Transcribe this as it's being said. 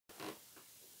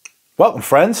Welcome,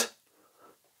 friends.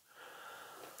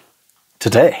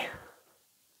 Today,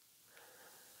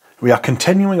 we are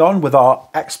continuing on with our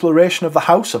exploration of the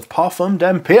house of Parfum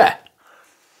d'Empire.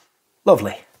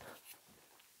 Lovely.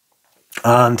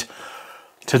 And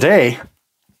today,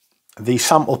 the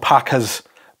sample pack has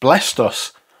blessed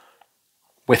us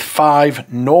with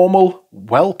 5 normal,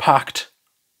 well-packed,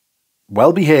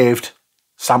 well-behaved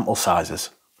sample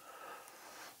sizes.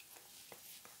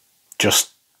 Just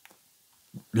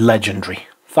legendary.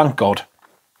 Thank God.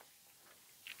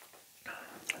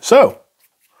 So,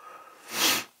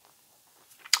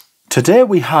 today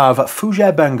we have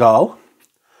Fougere Bengale,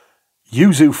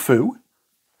 Yuzu Fou,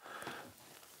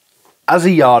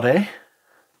 Aziyade,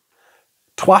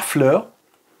 Fleurs,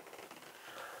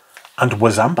 and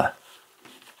Wazamba.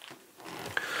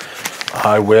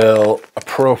 I will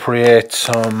appropriate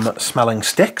some smelling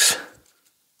sticks.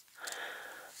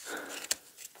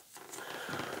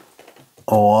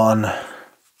 1,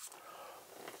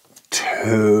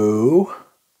 2,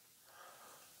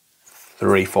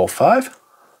 3, 4, 5.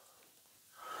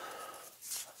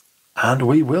 And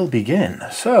we will begin.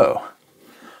 So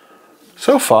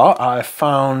far I've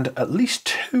found at least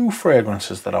 2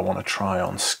 fragrances that I want to try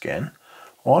on skin.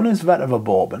 One is Vetiver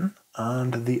Bourbon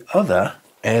and the other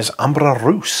is Ambre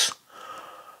Rousse.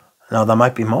 Now there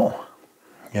might be more.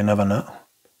 You never know.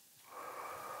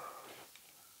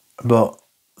 But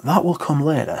that will come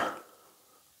later.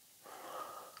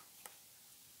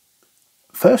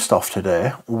 First off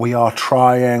today, we are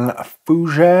trying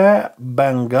Fougere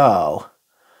Bengale.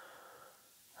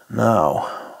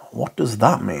 Now, what does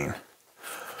that mean?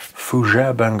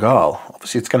 Fougere Bengale.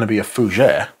 Obviously it's going to be a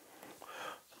Fougere.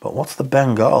 But what's the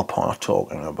Bengale part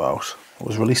talking about? It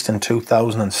was released in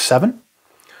 2007.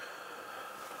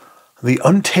 The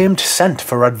untamed scent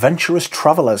for adventurous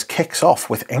travellers kicks off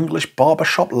with English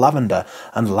barbershop lavender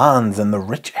and lands in the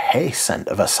rich hay scent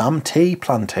of Assam tea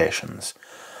plantations.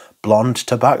 Blonde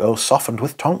tobacco softened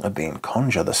with tonka bean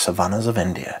conjure the savannas of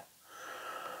India.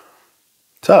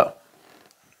 So,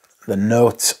 the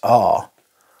notes are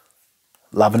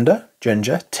lavender,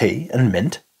 ginger, tea and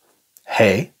mint,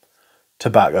 hay,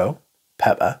 tobacco,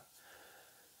 pepper,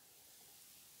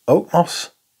 oak moss,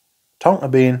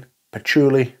 tonka bean,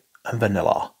 patchouli and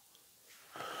vanilla.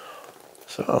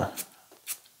 So,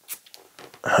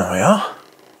 here we are.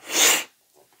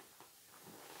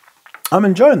 I'm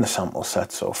enjoying the sample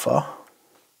set so far.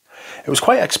 It was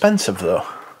quite expensive though.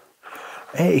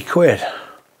 80 quid.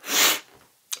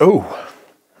 Oh,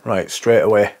 right, straight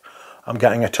away. I'm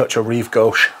getting a touch of Rive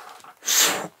Gauche.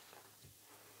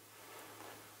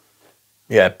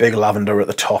 Yeah, big lavender at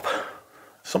the top.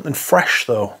 Something fresh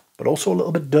though, but also a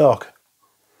little bit dark.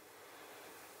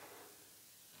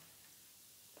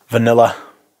 Vanilla.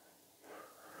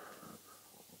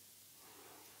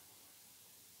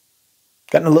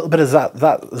 Getting a little bit of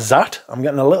that. I'm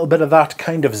getting a little bit of that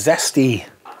kind of zesty,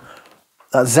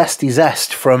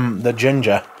 zest from the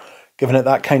ginger, giving it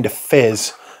that kind of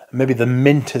fizz. Maybe the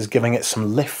mint is giving it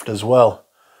some lift as well,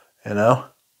 you know.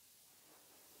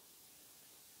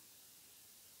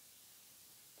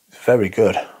 It's very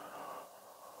good.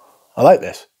 I like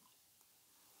this.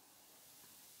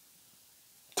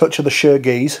 Touch of the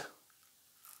Shergees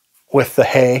with the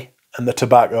hay and the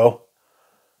tobacco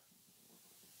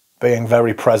being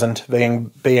very present,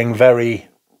 being very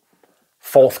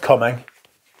forthcoming.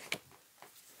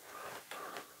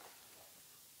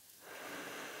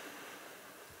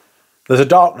 There's a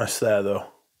darkness there though.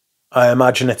 I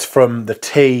imagine it's from the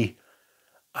tea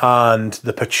and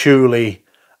the patchouli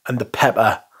and the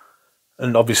pepper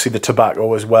and obviously the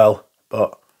tobacco as well,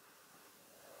 but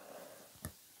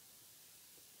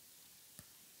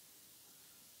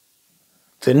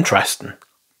it's interesting.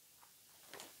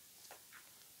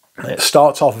 It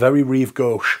starts off very Rive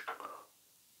Gauche.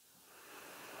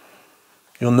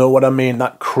 You'll know what I mean,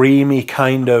 that creamy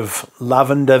kind of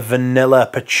lavender, vanilla,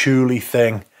 patchouli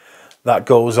thing that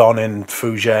goes on in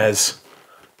Fougeres.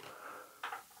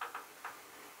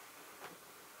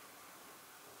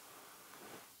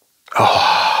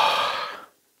 Oh,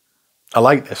 I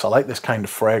like this kind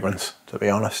of fragrance, to be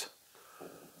honest.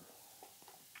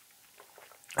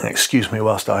 And excuse me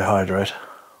whilst I hydrate.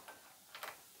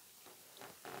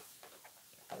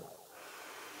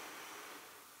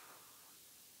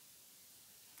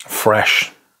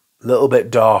 Fresh, a little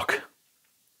bit dark,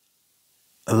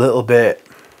 a little bit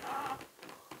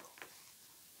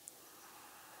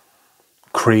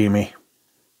creamy.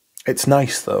 It's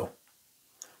nice though.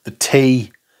 The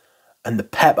tea and the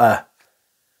pepper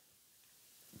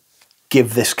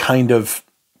give this kind of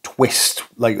twist,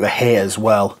 like the hay as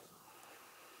well.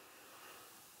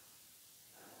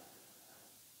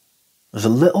 There's a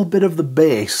little bit of the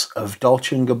base of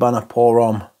Dolce & Gabbana Pour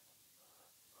Homme.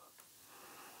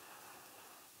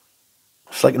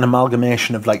 It's like an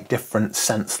amalgamation of like different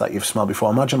scents that you've smelled before.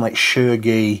 Imagine like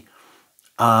Shergi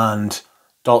and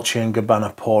Dolce &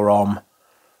 Gabbana Pour Homme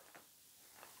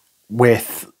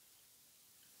with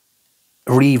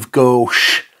Rive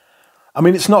Gauche. I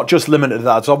mean, it's not just limited to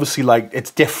that. It's obviously like,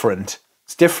 it's different.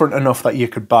 It's different enough that you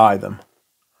could buy them.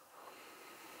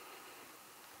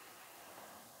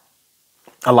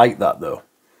 I like that though.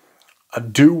 I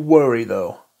do worry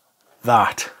though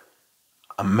that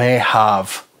I may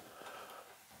have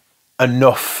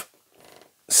enough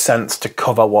scents to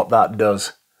cover what that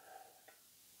does.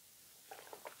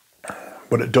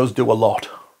 But it does do a lot.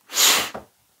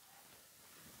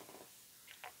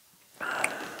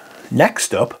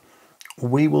 Next up,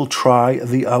 we will try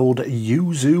the old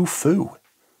Yuzu Fou.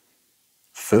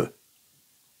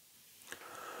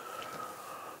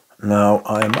 Now,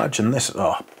 I imagine this...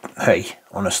 Oh, hey,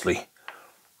 honestly,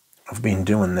 I've been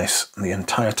doing this the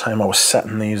entire time I was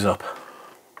setting these up.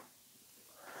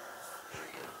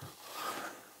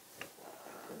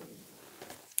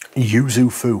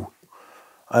 Yuzu Fou.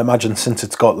 I imagine since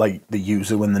it's got like the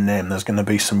yuzu in the name, there's going to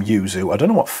be some yuzu. I don't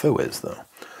know what Fou is though.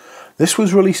 This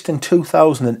was released in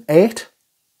 2008.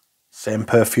 Same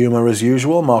perfumer as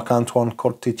usual, Marc-Antoine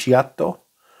Corticciato.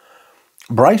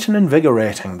 Bright and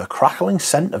invigorating, the crackling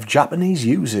scent of Japanese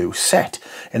yuzu set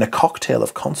in a cocktail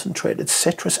of concentrated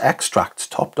citrus extracts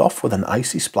topped off with an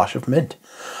icy splash of mint.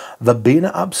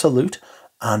 Verbena Absolute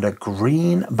and a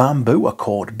green bamboo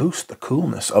accord boost the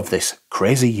coolness of this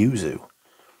crazy yuzu.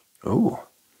 Ooh,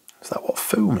 is that what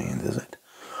Fou means, is it?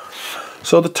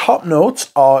 So the top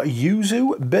notes are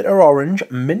yuzu, bitter orange,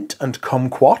 mint and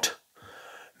kumquat.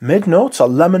 Mid notes are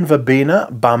lemon verbena,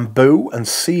 bamboo and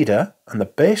cedar. And the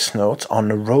base notes are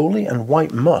neroli and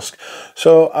white musk.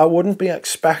 So I wouldn't be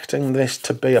expecting this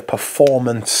to be a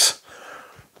performance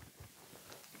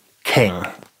king,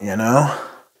 you know?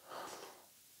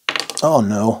 Oh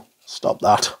no, stop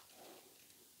that.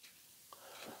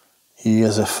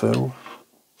 Here's a Fou.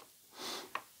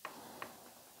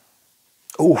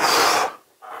 Oof.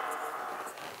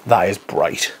 That is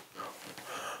bright.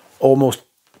 Almost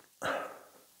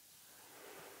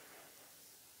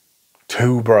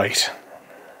too bright.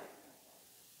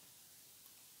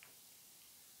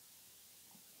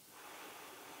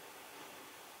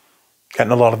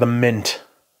 Getting a lot of the mint,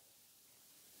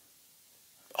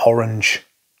 orange,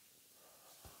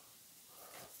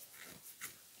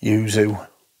 yuzu.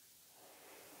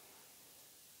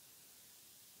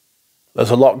 There's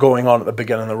a lot going on at the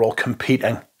beginning. They're all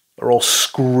competing. They're all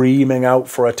screaming out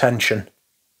for attention.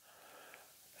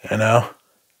 You know?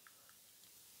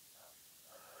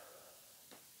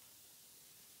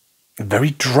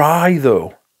 Very dry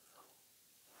though.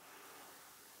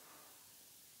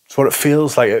 That's what it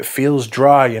feels like. It feels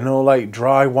dry, you know, like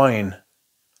dry wine.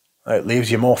 It leaves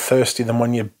you more thirsty than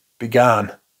when you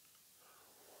began.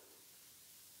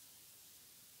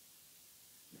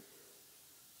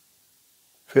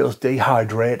 Feels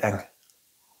dehydrating.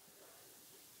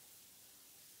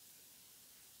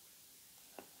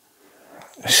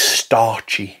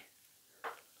 Starchy.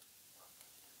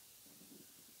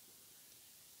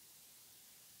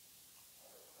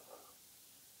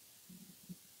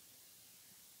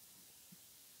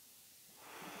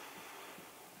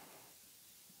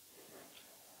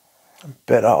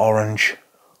 Bitter orange.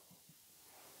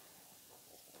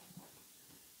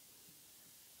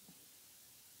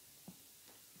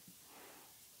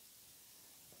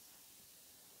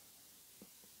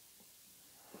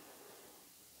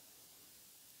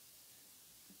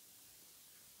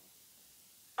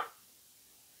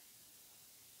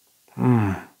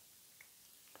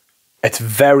 It's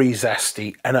very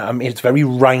zesty, and I mean, it's very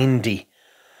rindy.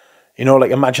 You know,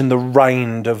 like imagine the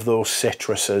rind of those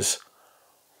citruses.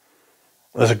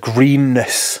 There's a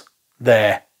greenness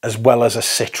there, as well as a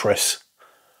citrus.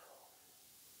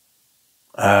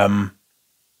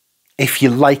 If you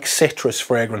like citrus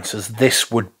fragrances,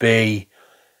 this would be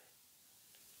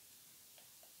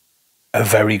a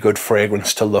very good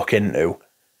fragrance to look into.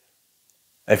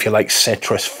 If you like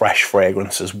citrus, fresh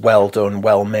fragrances, well done,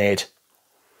 well made.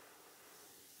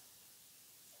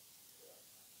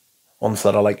 Ones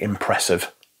that are like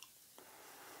impressive.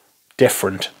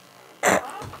 Different.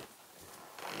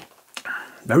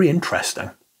 Very interesting.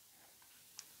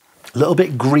 A little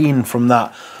bit green from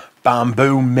that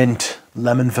bamboo, mint,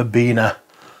 lemon verbena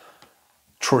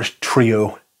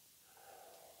trio.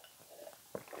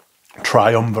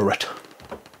 Triumvirate.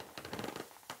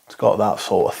 It's got that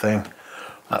sort of thing.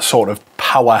 That sort of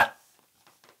power.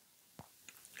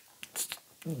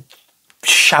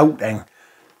 Shouting.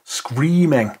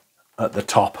 screaming at the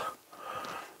top.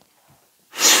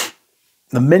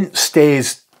 The mint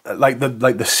stays like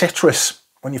the citrus.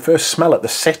 When you first smell it, the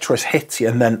citrus hits you,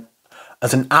 and then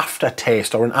as an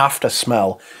aftertaste or an after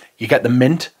smell, you get the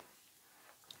mint.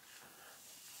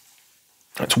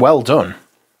 It's well done.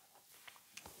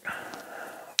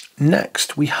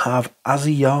 Next, we have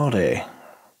Aziyade.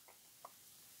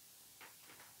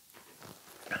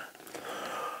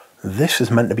 This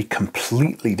is meant to be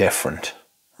completely different.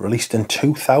 Released in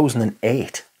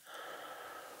 2008.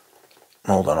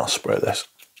 Hold on, I'll spray this.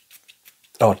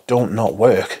 Oh, don't not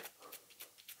work.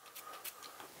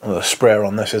 Well, the sprayer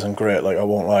on this isn't great, like, I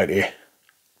won't lie to you.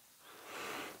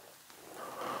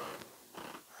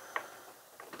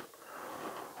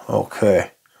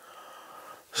 Okay.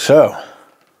 So,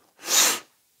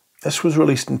 this was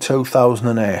released in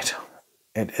 2008.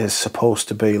 It is supposed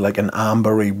to be like an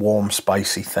ambery, warm,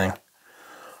 spicy thing.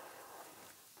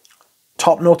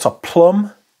 Top notes are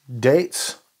plum,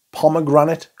 dates,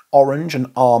 pomegranate, orange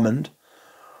and almond.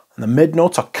 And the mid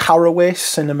notes are caraway,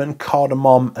 cinnamon,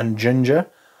 cardamom and ginger.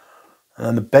 And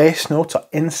then the base notes are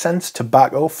incense,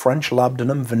 tobacco, French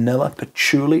labdanum, vanilla,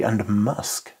 patchouli and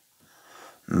musk.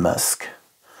 Musk.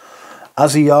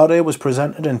 Aziyade was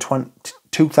presented in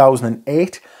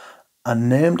 2008 and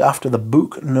named after the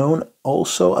book known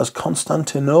also as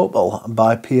Constantinople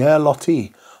by Pierre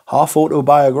Loti,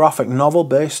 half-autobiographic novel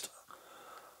based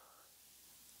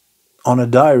on a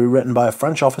diary written by a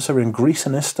French officer in Greece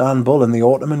and Istanbul in the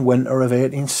autumn and winter of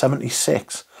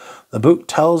 1876. The book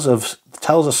tells a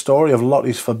story of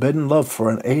Loti's forbidden love for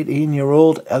an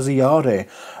 18-year-old Aziyade,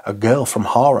 a girl from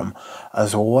Harem,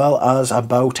 as well as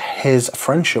about his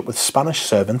friendship with Spanish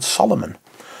servant Solomon.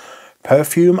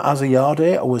 Perfume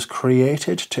Aziyade was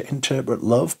created to interpret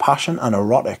love, passion and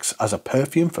erotics as a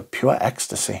perfume for pure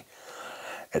ecstasy.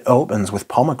 It opens with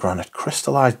pomegranate,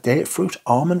 crystallized date fruit,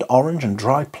 almond, orange and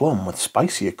dry plum with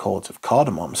spicy accords of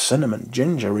cardamom, cinnamon,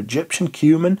 ginger, Egyptian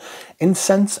cumin,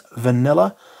 incense,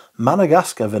 vanilla,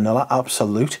 Madagascar vanilla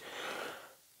absolute,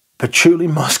 patchouli,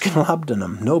 musk and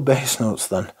labdanum. No base notes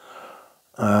then.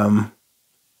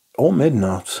 Or mid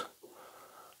notes.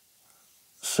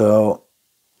 So,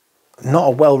 not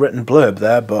a well-written blurb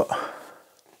there, but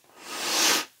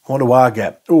what do I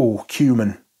get? Oh,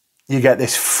 cumin. You get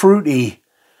this fruitiness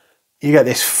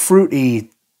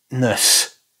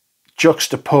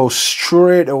juxtaposed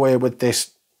straight away with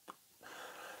this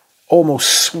almost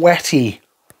sweaty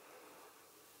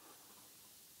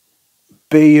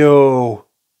bio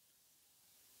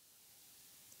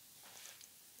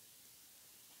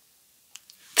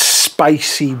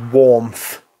spicy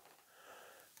warmth.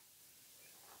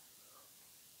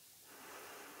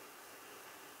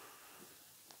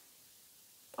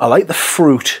 I like the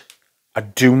fruit. I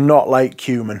do not like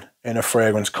cumin in a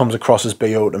fragrance. Comes across as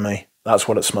BO to me. That's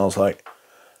what it smells like.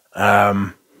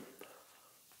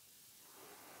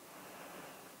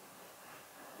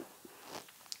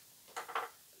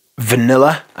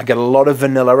 Vanilla. I get a lot of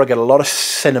vanilla. I get a lot of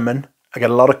cinnamon. I get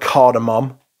a lot of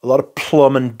cardamom. A lot of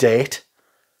plum and date.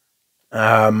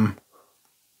 Little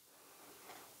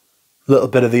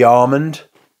bit of the almond.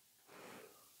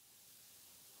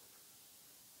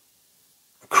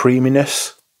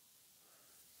 Creaminess.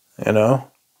 You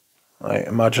know, I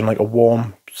imagine like a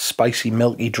warm, spicy,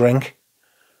 milky drink.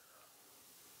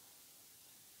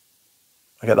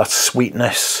 I get that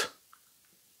sweetness,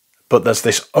 but there's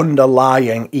this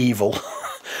underlying evil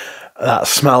that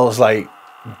smells like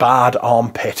bad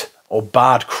armpit or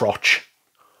bad crotch.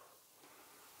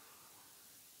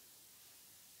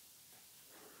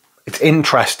 It's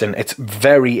interesting. It's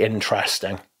very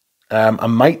interesting. I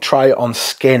might try it on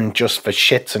skin just for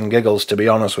shits and giggles, to be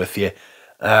honest with you.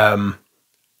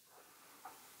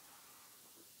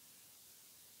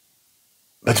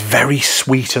 It's very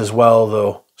sweet as well,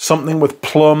 though. Something with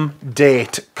plum,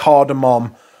 date,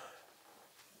 cardamom,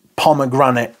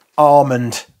 pomegranate,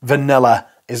 almond, vanilla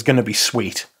is going to be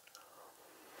sweet.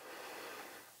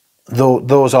 Though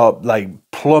those are like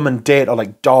plum and date are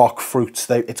like dark fruits.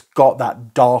 It's got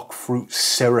that dark fruit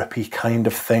syrupy kind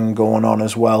of thing going on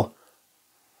as well.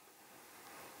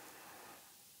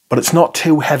 But it's not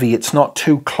too heavy, it's not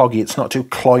too cloggy, it's not too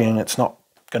cloying, it's not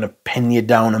going to pin you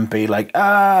down and be like,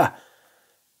 ah,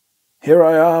 here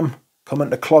I am, coming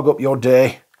to clog up your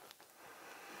day.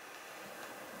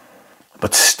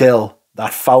 But still,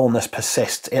 that foulness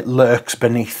persists, it lurks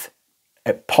beneath,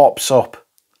 it pops up.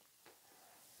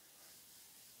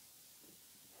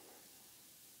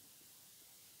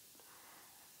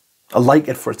 I like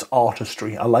it for its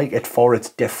artistry, I like it for its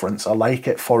difference, I like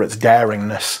it for its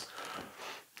daringness.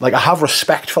 Like, I have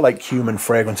respect for, like, cumin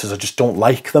fragrances. I just don't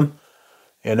like them,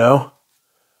 you know?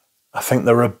 I think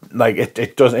there are like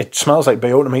it smells like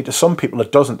peyote to me. To some people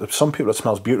it doesn't. To some people it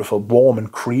smells beautiful, warm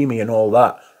and creamy and all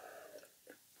that.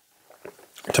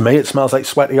 To me it smells like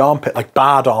sweaty armpit, like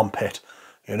bad armpit.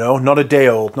 You know, not a day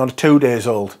old, not a 2 days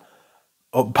old.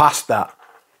 Up past that.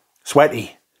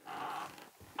 Sweaty.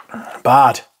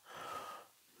 Bad.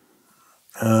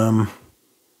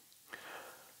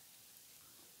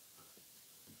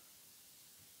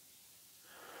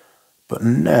 But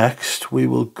next we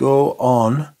will go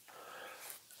on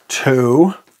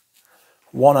to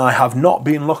one I have not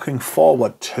been looking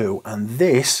forward to, and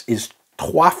this is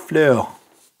Trois Fleurs,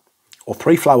 or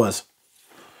Three Flowers,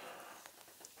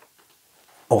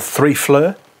 or Three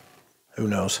Fleurs, who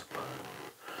knows.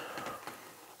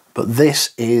 But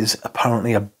this is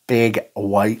apparently a big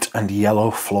white and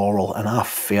yellow floral, and I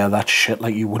fear that shit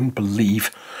like you wouldn't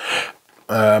believe.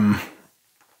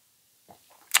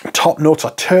 Top notes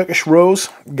are Turkish rose,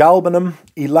 galbanum,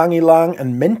 ylang ylang,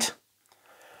 and mint.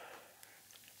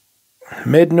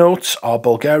 Mid notes are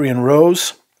Bulgarian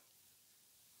rose,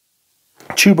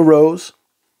 tuberose,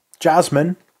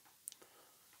 jasmine,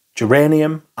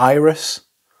 geranium, iris.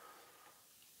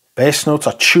 Base notes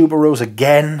are tuberose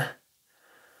again,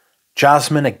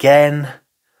 jasmine again,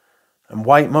 and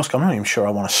white musk. I'm not even sure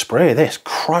I want to spray this.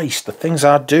 Christ, the things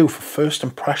I do for first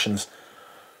impressions.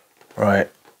 Right.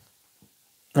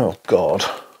 Oh, God.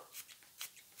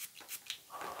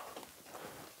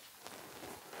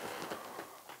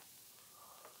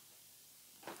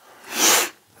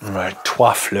 Right,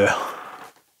 Trois Fleurs.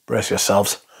 Brace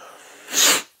yourselves.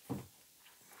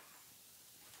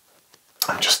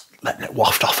 I'm just letting it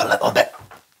waft off a little bit.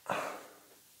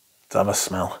 Let's have a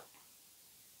smell.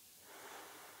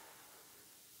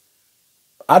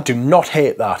 I do not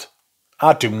hate that.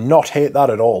 I do not hate that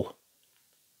at all.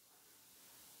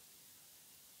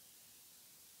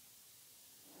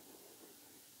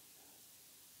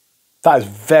 That is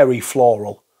very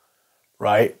floral,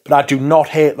 right? But I do not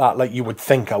hate that like you would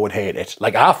think I would hate it.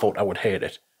 Like I thought I would hate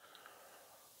it.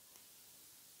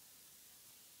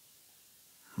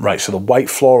 Right, so the white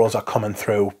florals are coming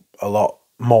through a lot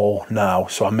more now,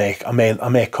 so I may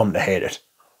come to hate it.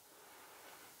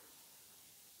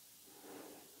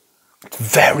 It's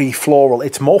very floral.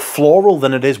 It's more floral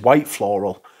than it is white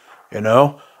floral, you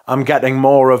know? I'm getting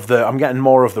more of the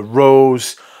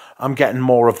rose. I'm getting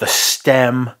more of the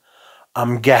stem.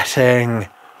 I'm getting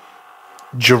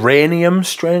geranium,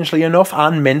 strangely enough,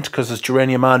 and mint, because there's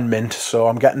geranium and mint, so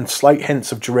I'm getting slight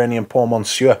hints of geranium pour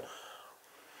monsieur.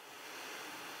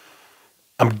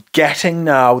 I'm getting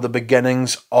now the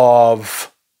beginnings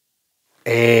of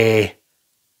a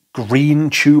green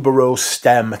tuberose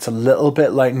stem. It's a little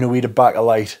bit like Nuit de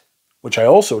Bakelite, which I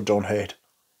also don't hate.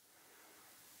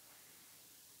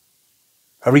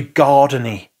 Very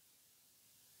gardeny.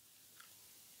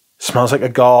 Smells like a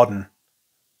garden.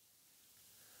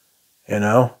 You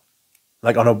know?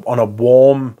 Like on a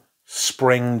warm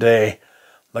spring day,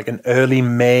 like an early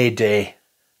May day.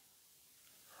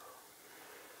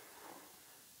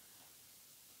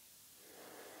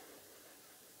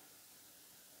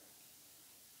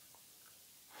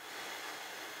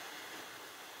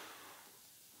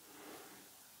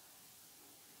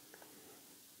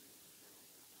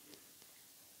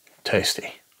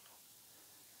 Tasty.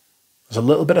 There's a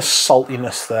little bit of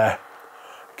saltiness there.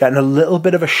 Getting a little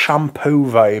bit of a shampoo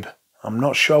vibe. I'm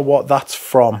not sure what that's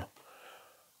from.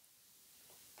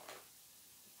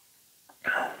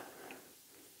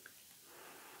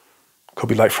 Could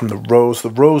be like from the rose. The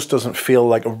rose doesn't feel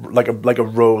like a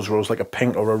rose, like a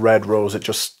pink or a red rose. It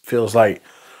just feels like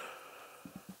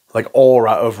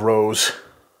aura of rose.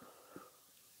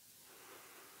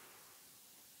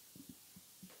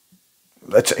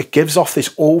 It gives off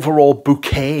this overall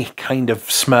bouquet kind of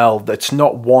smell. That's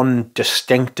not one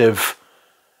distinctive.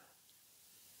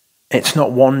 It's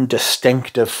not one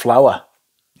distinctive flower,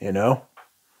 you know.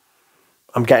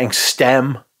 I'm getting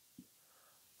stem.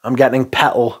 I'm getting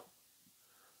petal.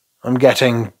 I'm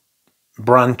getting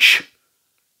branch.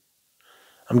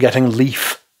 I'm getting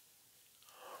leaf.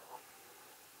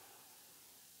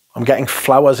 I'm getting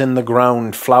flowers in the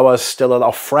ground. Flowers still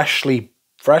are freshly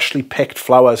picked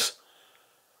flowers.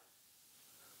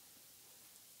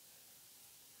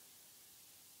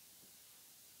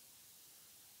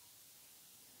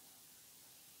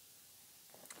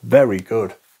 Very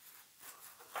good.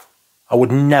 I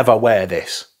would never wear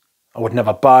this. I would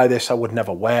never buy this. I would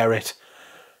never wear it.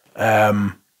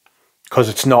 Because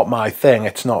it's not my thing.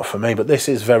 It's not for me. But this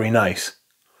is very nice.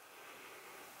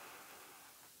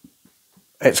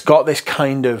 It's got this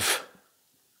kind of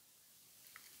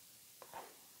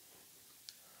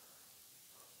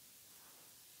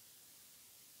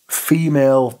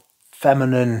female,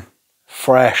 feminine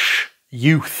fresh,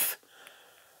 youth,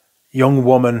 young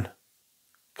woman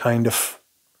kind of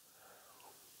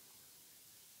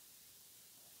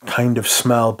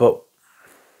smell, but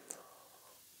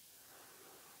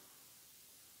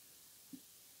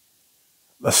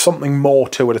there's something more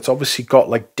to it. It's obviously got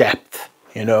like depth,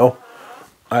 you know.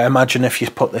 I imagine if you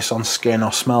put this on skin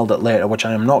or smelled it later, which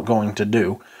I am not going to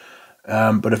do,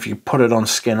 but if you put it on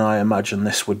skin, I imagine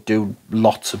this would do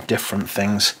lots of different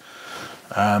things,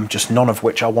 just none of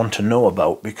which I want to know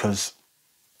about because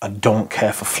I don't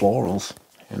care for florals,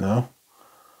 you know.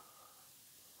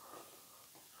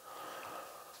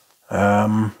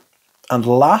 And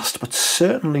last but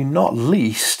certainly not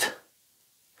least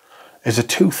is a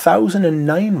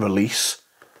 2009 release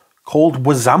called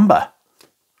Wazamba.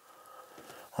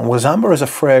 And Wazamba is a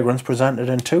fragrance presented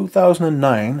in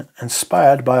 2009,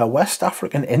 inspired by a West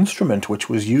African instrument which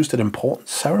was used at important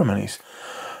ceremonies.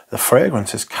 The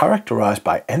fragrance is characterized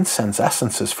by incense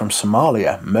essences from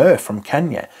Somalia, myrrh from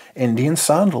Kenya, Indian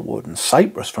sandalwood and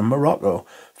cypress from Morocco,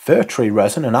 fir tree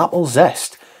resin and apple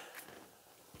zest.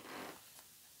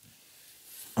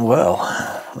 Well,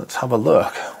 let's have a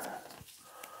look.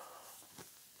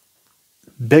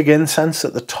 Big incense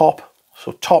at the top.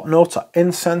 So top notes are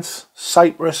incense,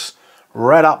 cypress,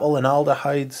 red apple and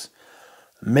aldehydes.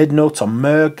 Mid notes are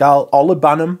myrrh,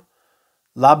 olibanum,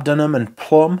 labdanum and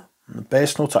plum. And the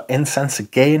base notes are incense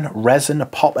again, resin,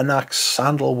 apopanax,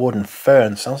 sandalwood and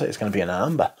fern. Sounds like it's going to be an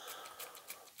amber.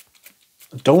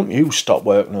 Don't you stop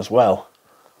working as well.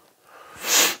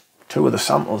 Two of the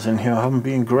samples in here haven't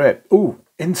been great. Ooh,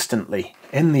 instantly,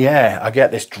 in the air, I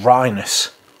get this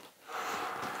dryness.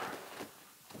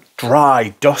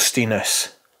 Dry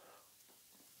dustiness.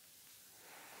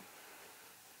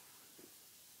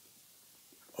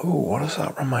 Oh, what does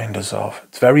that remind us of?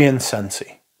 It's very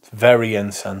incensey. It's very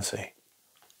incensey.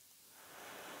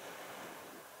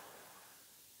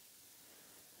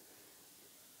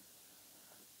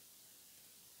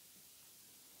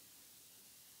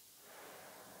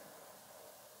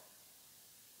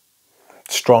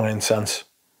 Strong incense.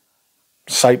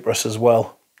 Cypress as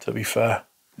well, to be fair.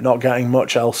 Not getting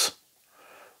much else.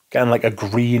 Getting like a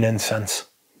green incense.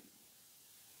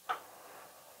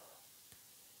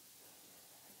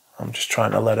 I'm just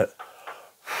trying to let it.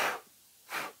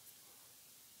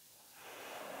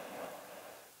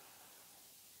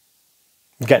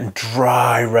 I'm getting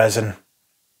dry resin.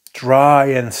 Dry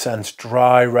incense,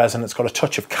 dry resin. It's got a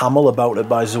touch of camel about it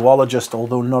by Zoologist,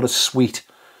 although not as sweet.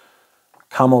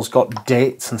 Camel's got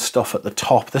dates and stuff at the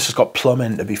top. This has got plum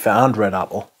in, to be fair, and red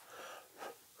apple.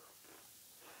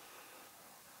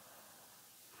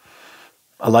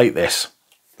 I like this,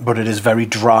 but it is very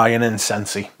dry and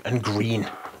incensey and green.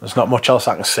 There's not much else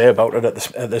I can say about it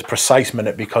at this precise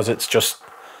minute because it's just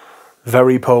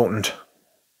very potent.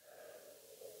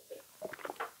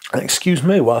 And excuse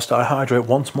me whilst I hydrate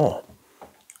once more.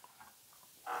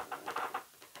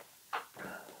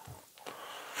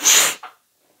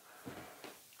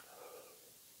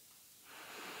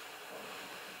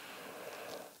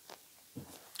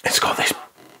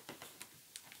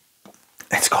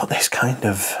 It's got this kind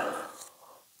of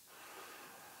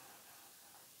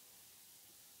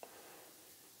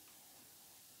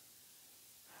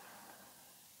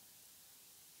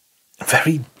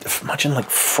very, imagine like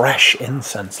fresh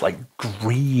incense, like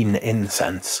green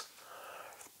incense.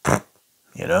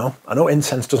 You know, I know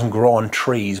incense doesn't grow on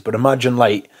trees, but imagine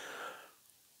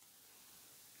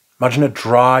a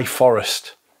dry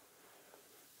forest.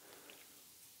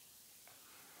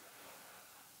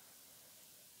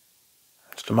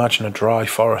 Just imagine a dry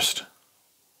forest.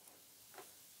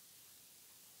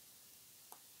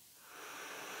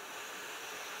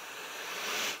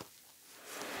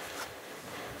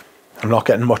 I'm not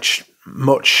getting much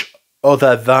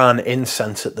other than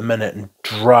incense at the minute and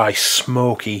dry,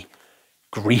 smoky,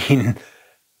 green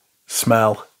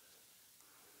smell.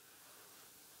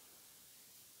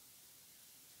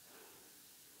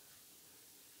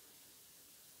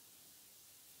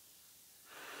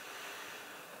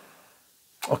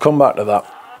 I'll come back to that.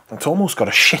 It's almost got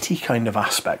a shitty kind of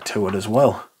aspect to it as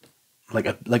well, like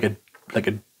a you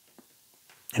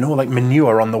know, like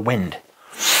manure on the wind.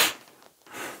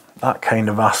 That kind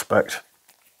of aspect.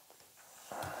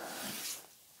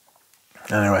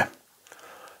 Anyway,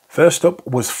 first up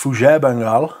was Fougère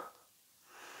Bengale.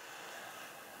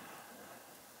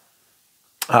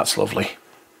 That's lovely.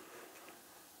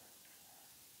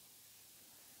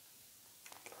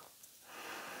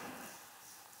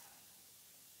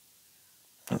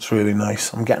 That's really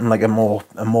nice. I'm getting like a more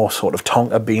sort of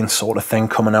tonka bean sort of thing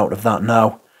coming out of that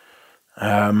now.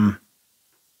 A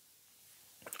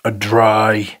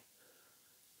dry,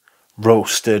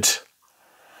 roasted,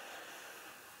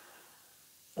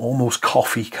 almost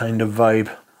coffee kind of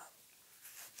vibe.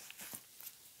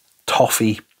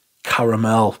 Toffee,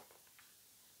 caramel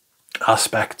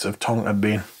aspects of tonka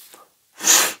bean.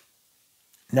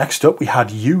 Next up we had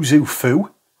Yuzu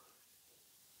Fou.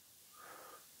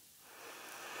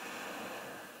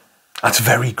 That's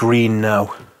very green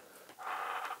now.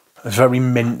 It's very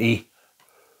minty.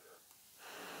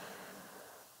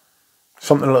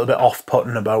 Something a little bit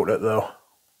off-putting about it though.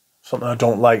 Something I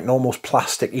don't like, and almost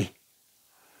plasticky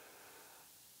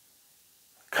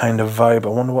kind of vibe. I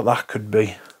wonder what that could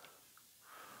be.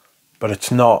 But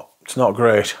it's not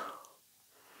great.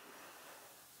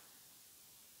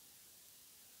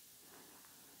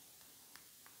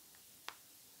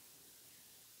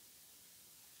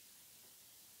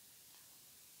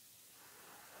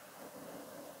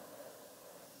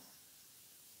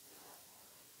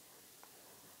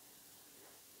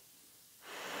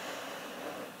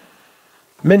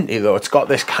 Minty though, it's got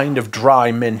this kind of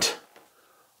dry mint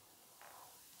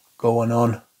going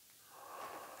on.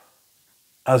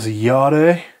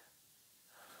 Aziyade.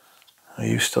 Are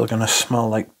you still going to smell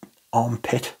like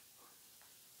armpit?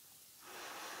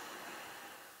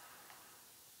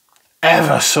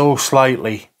 Ever so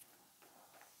slightly.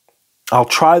 I'll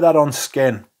try that on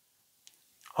skin.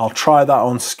 I'll try that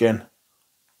on skin.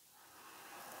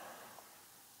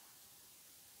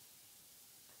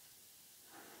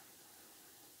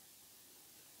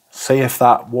 See if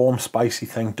that warm spicy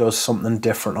thing does something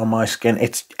different on my skin.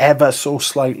 It's ever so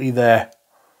slightly there.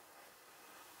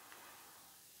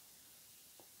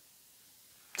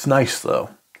 It's nice though.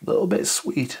 A little bit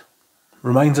sweet.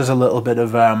 Reminds us a little bit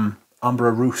of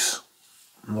Amber Rouge.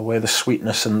 And the way the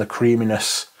sweetness and the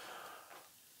creaminess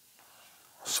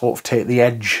sort of take the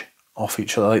edge off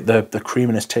each other. Like the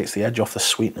creaminess takes the edge off the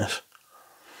sweetness.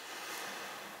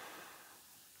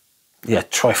 Yeah,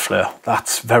 try Fleurs.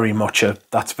 That's very much a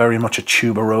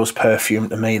tuberose perfume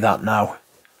to me, that now.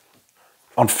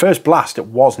 On first blast it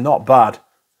was not bad.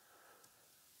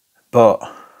 But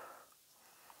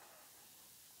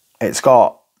it's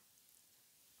got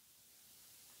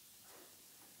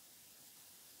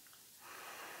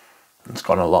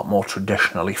a lot more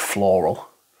traditionally floral,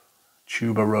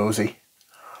 tuberosy,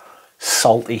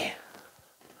 salty,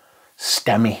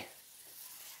 stemmy.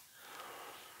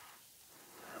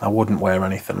 I wouldn't wear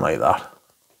anything like that.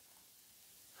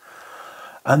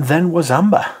 And then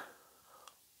Wazamba.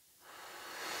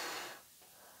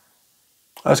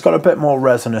 It's got a bit more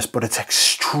resinous, but it's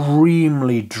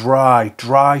extremely dry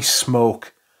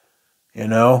smoke, you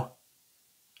know?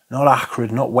 Not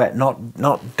acrid, not wet,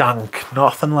 not dank,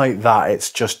 nothing like that.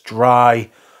 It's just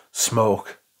dry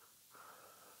smoke.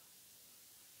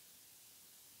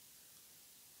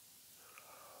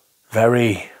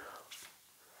 Very...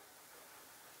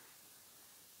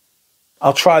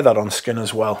 I'll try that on skin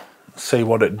as well. See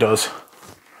what it does.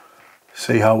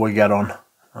 See how we get on.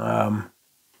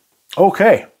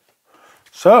 Okay.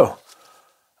 So,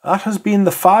 that has been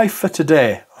the 5 for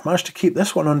today. I've managed to keep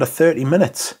this one under 30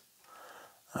 minutes.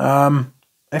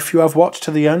 If you have watched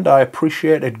to the end, I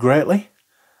appreciate it greatly.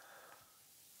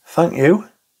 Thank you.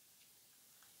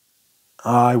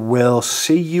 I will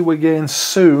see you again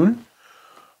soon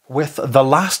with the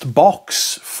last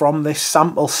box from this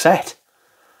sample set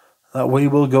that we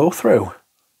will go through.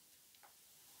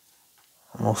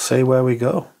 And we'll see where we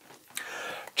go.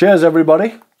 Cheers,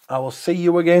 everybody. I will see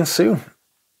you again soon.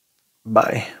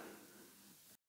 Bye.